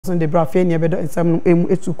so the brafe ne bedo ensam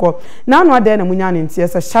etuko na no ade na munya ne ntie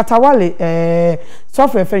se Shatta Wale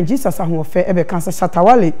software friend Jesus ahofe ebe kan se Shatta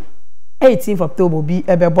Wale 18th October bi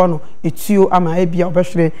ebe bono etuo ama ebia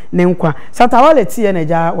obehwere ne nkwa Shatta Wale tie na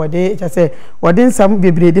ja wode se wode nsam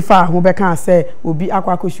bebre de fa ho be kan se obi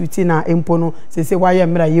akwa shuti na empo no se waye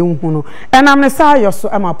mra ye hu no enam ne sa yoso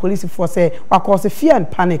ama police force say cause fear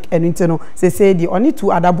and panic and intino se the only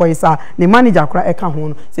two other boys are the manager kra eka ho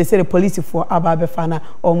no se the police for aba be fa na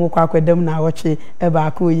omo kwa kwadam na woche eba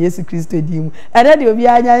akọ Yesu Kristo dim ede de obi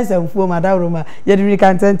anya nsamfuo madaroma ye de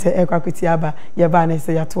content ekwa kweti aba ye ba na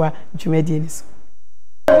se yatoa dwumadi ni so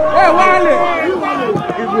Hey, Wale!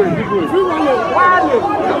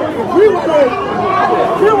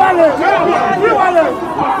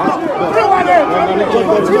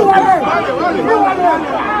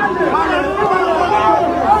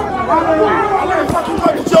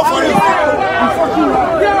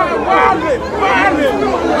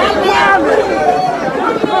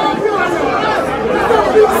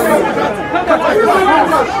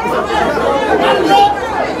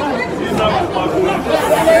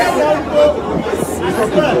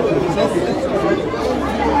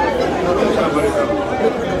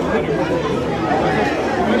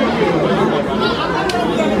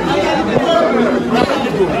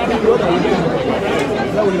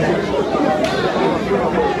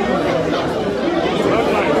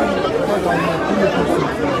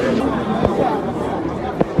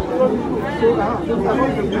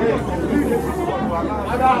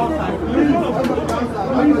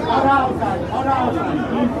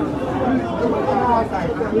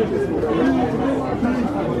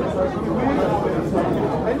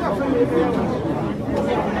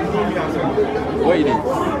 What you did?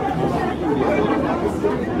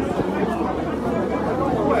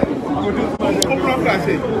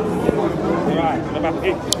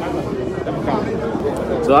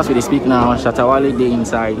 So as we speak now, Shatta Wale dey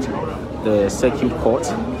inside the circuit court.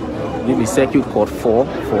 This is circuit court 4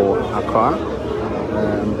 for Accra.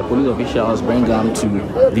 The police officials bring them to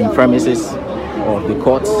the premises of the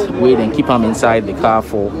court, where they keep them inside the car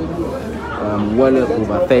for well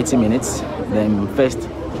over 30 minutes. Then first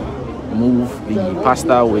move the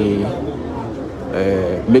pastor away,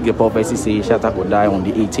 make the prophecy say Shatta could die on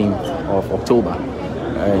the 18th of October.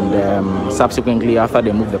 And subsequently, after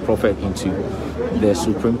they move the prophet into the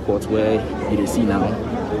Supreme Court where you see now,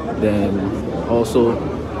 then also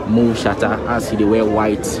move Shatta as he wear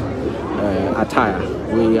white attire.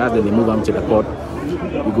 As they move him to the court,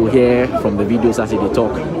 you go hear from the videos as they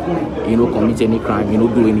talk, you know, commit any crime, you know,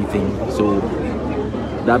 do anything. So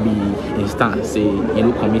that be instant, say, you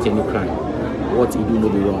know, commit any crime. What you do no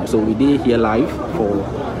be wrong. So we did here live for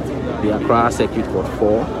the Accra Circuit Court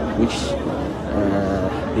 4, which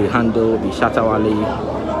they handle the Shatta Wale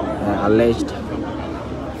alleged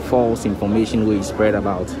false information where he spread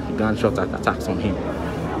about gunshot attacks on him.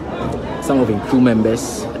 Some of his crew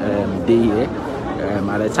members they here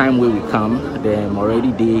at the time where we come, them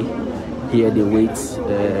already they here they wait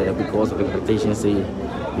because of the expectation say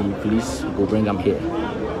the police will bring them here.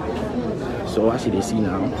 So as they see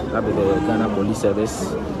now, that is the Ghana Police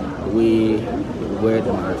Service where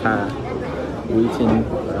the attire waiting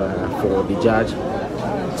for the judge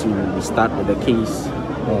to start with the case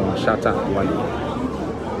on Shatta Wale.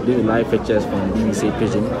 These are live pictures from BBC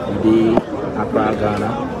Pigeon in Accra, Ghana,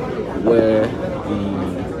 where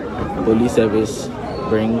the police service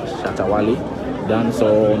brings Shatta Wale,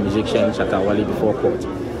 dancehall musician Shatta Wale before court.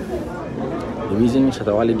 The reason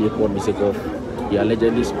Shatta Wale did court because of he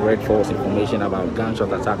allegedly spread false information about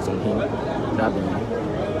gunshot attacks on him. That be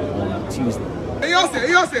on Tuesday.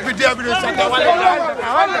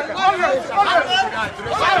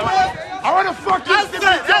 I want to fuck you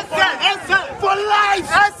for life.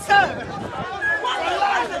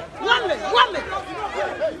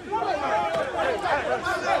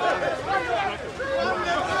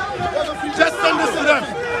 Just send this to them.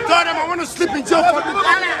 Tell them I want to sleep in jail for the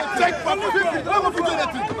take from the 50. Let me do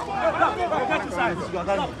that thing.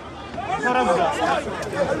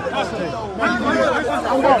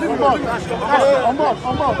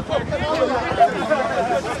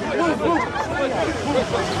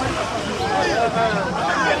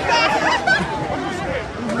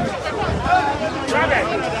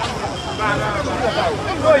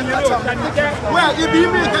 Well, if you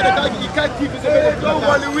mean that you can't keep it, don't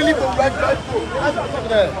worry, we leave them right.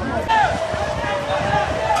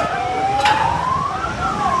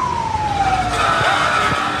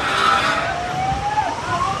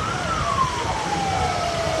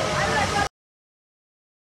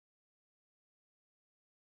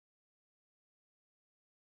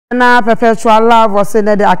 na perpetual love was say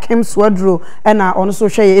na de akem swadro na ono so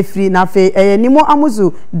hwe efiri na fe nimo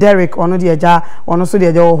amuzu Derek ono de eja ono so de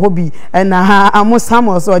eja hobby na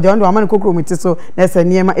amusamo so de ono amane kokro miti so na se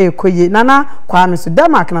niema ekoye nana kwa no so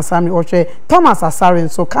Denmark na samni ohwe Thomas Asare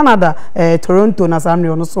so Canada Toronto na samni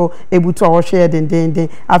ono so ebutu ohwe den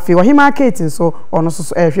afi ohima Kate so ono so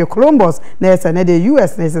hwe Columbus na se na de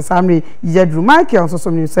US na se samni yedru Michael so so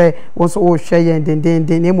ni se wo so ohwe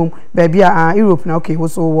den emum baby a Europe na okay wo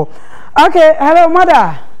so. Okay, hello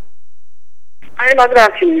mother. Hi mother.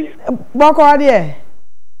 Boko ade.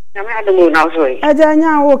 Na me adamu na so yi. Aja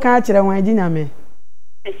nya wo kan kire wan agi nyame.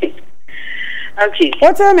 Okay.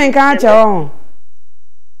 What tell me kan kire won?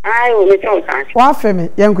 Ai wo me tell kan. Wa fe me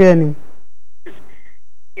yenko yanim.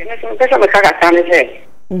 You know some person me kaka tan say.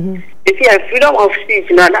 If you have freedom of speech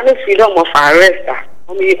na that no freedom of arrest.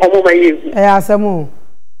 Omo ma yi. Asemo.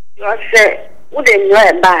 You say wo dem no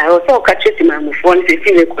e ba o so ka cheti ma mu fo ni se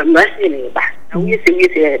fi le ko ma si ni ba na we se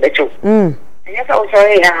e be cho anya sa o so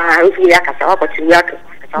ya o so ya ka sa wa ko ti ya ka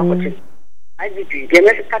sa ko ti IGP de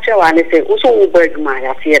me se ka che wa ni se o so wo ba aduma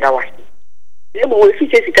ya fi da wa e mo we fi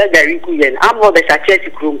che sika gari ku yen am ro be sa che ti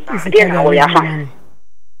krum de na wo ya fa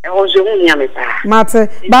e o zo mu nya me pa mate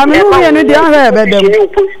ba me wo ye no de ahwe e be dem ni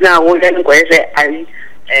post na wo den ko e se ai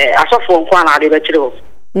asofo nko na de be chire o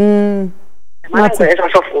Mate esa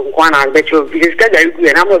sofo nkwana becho because ka gari ku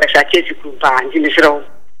na mo da shake ti ku pa nji misiro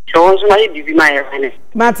so onzo na bibi ma ye fane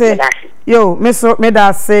mate yo me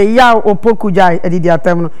da say ya opoku jai edidi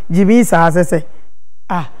atem no jibi sa asese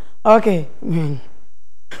okay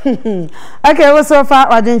okay we so far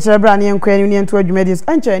wadin chebra na enko ani ento adwumedis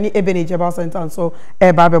anche ni ebene jeba sentence so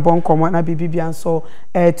e ba be bon komo na bibi bian so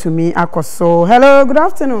to me akoso. Hello, good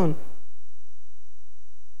afternoon.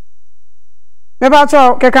 Me ba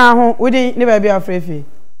cho keka ho wodi ni ba bia frefi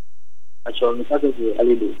acho mi kaso fi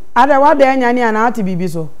alido ada wa da nya ni ana ati bibi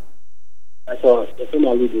so acho e ma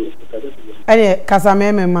alido kaso fi ene kasa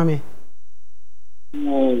meme mame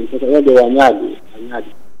no so ya de anyadi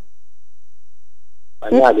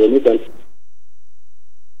ni tan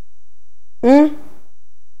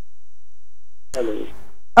hello.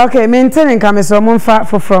 Okay, maintaining kameso monfa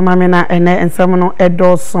for mame na ene ensem no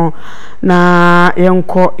edoso na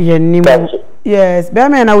yenko yenimu. Yes, be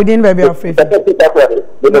me na within baby of faith.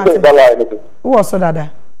 Who so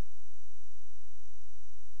dada?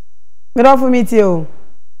 Me don't for meet you.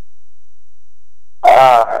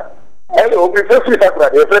 Hello, we first we talk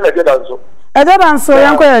about the friend that dance. E dance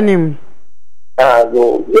yanko yanim.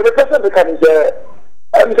 No, the person can say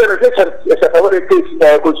I'm saying it's a favorite case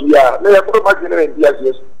na go to ya. Me ya ko ma gina India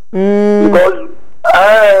yes.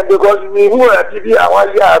 Because me who are TV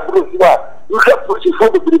awali ya bro siwa. You have to see for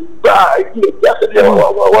the ba just the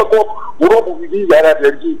wa go bibi ya na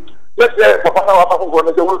energy. Let's say papa na wa ko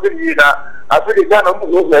na so we na afiri Ghana mu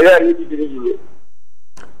go ya yi bibi.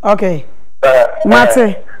 Okay.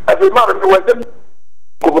 Mate. Afi ma me wa dem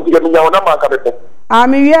ko mo diga mi ya na ma ka be.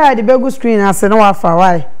 Me we had the begu screen ase no wa fa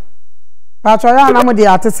why. Patro ya na mo di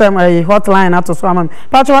atesem hotline atoso amam.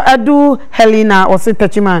 Patro edu Helena o se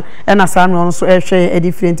techman e na sa no so ehwe e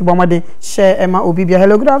different bomode share ema obibia.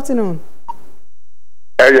 Hello, good afternoon.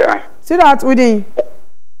 Yeah. See that within.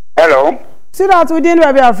 Hello. See that within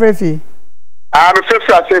we be afrefi. I'm first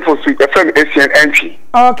say for sweet FM Asian entry.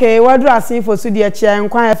 Okay, what do I say for su de chia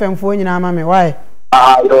nkwan FM fo nyina mame why?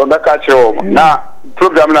 Yo na ka che na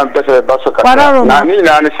program na pese ba so ka. Na ni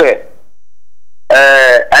na say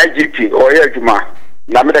IGP or Yajuma.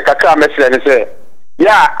 Na me de kakra mesele ne say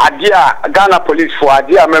ya adia Ghana police for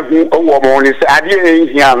adia mehu owo mo ni say adia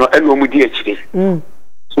ehia no eno mu di akire.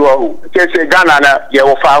 So say Ghana na ye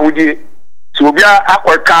wo fa hudi. So obi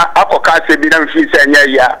akoka say bi na mfi say nya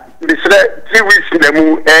ya. This 3 weeks in the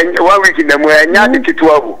moon and 1 week in the moon and nya de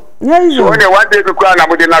tituabu. So only one day ku kwa na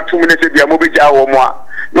mo de na 2 minutes bia mo be ja wo mo a.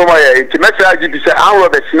 No mo ye ti message IGP say an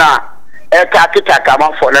Robert na eka kitaka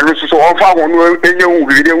manfo na no so on fa hono enye hu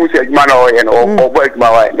video hu se aduma na o ye no o boy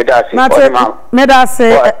aduma wa me da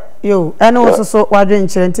se yo eno so wadwen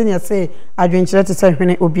kire ntini se adwen kire te se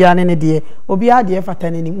hwene obia ne de obia de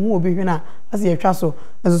fatane ni hu obi hwena ase ye twa so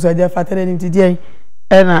so de fatane ni de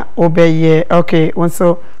ena obeye. Okay,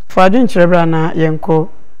 onso for adwen kire bra na yenko.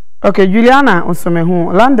 Okay, Juliana onso me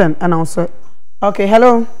hu London ana onso. Okay,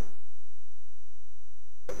 hello.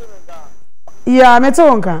 Yeah,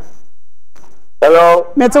 metonka. Hello.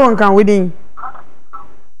 Meto nkan within.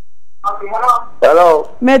 Hello.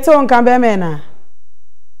 Meto nkan be me na.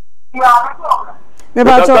 Me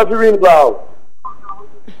ba cho.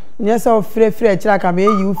 Yes, so free chira ka me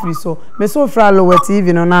yi free so. Me so fra lower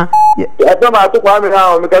TV no na. E to ma to kwa me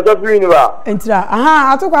na o me ka so free ni ba. Entira.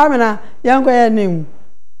 Aha, atokwa me na. Yanko ya nim.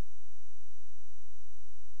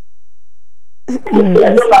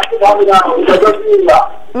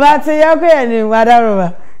 But you go any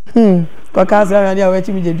whatever. Because I know what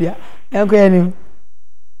you mean. You go any.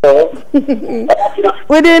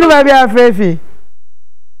 We didn't be afraid.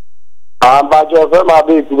 But your friend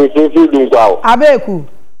Abeku we say feeding wow. Abeku.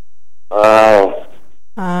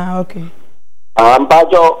 Okay.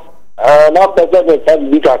 Bajo not better than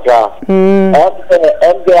ten Vikaka.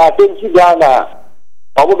 I think Ghana.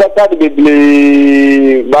 Omo better the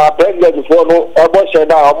baby my president for no ebo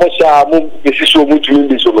sheda omo sha mu besiso mu tumi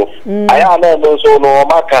bi so no. Aya na no so no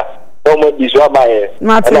maka. Omo bi so abaye.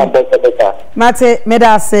 Mate me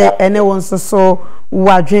da say ene won so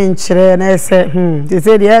wadwen kire na ese they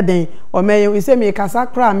say the eden o me we say me kasa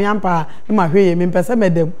kra me ampa ma hweye me pese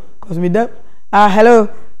medem cause me dem hello.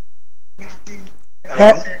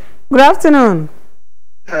 Good afternoon.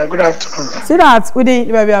 Good afternoon. See that we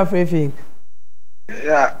didn't baby afraid.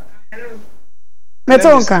 Yeah.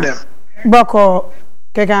 Metonka. Boko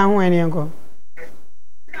keka hu eni enko.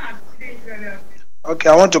 Okay,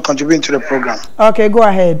 I want to contribute to the program. Okay, go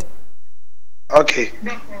ahead. Okay.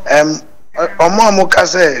 Omo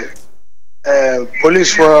say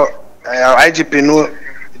police for IGP no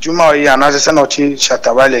Juma ya na say no chi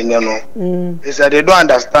Shatta Wale no. Is that they don't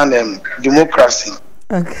understand democracy.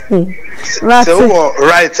 Okay. So who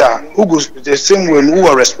writer who goes the same way who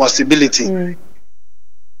are responsibility.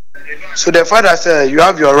 So the father said you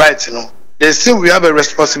have your rights, you know. The same we have a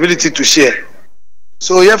responsibility to share.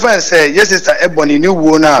 So your friend say yes sister Ebony new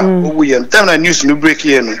wona owu yem time na news no break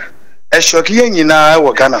here no. E shock ye nyina e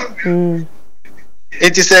wo Ghana.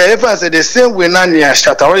 It is a friend say the same way na near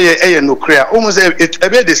Shatta Wale e no clear. Almost it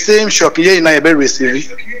be the same shock ye na e be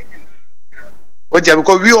receive.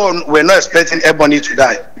 Because we all were not expecting Ebony to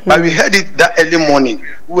die. But we heard it that early morning.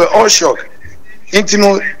 We were all shocked. You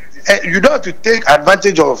don't have to take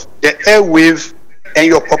advantage of the airwave and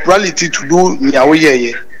your popularity to do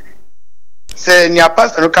nyawoye. Say nya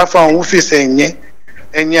pastor no ka fa who fi say nye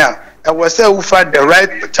enya I was say who find the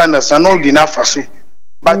right channels and all enough for so.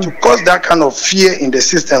 But to cause that kind of fear in the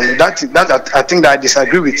system, that I think that I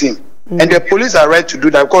disagree with him. And the police are right to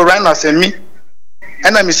do that because right now say me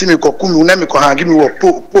and I see me kokumi na me ko hang me wo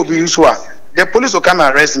po bi so the police will come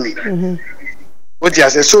and arrest me. What you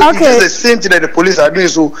say? So it is the same thing that the police are doing.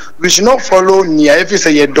 So we should not follow near if you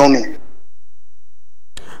say you don't know.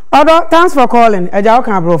 Odo, thanks for calling. Eja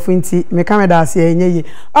kan abrofinti me kameda ase enye yi.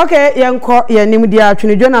 Okay, yenko ye nim dia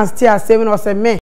twene Jonas tia 7 or 7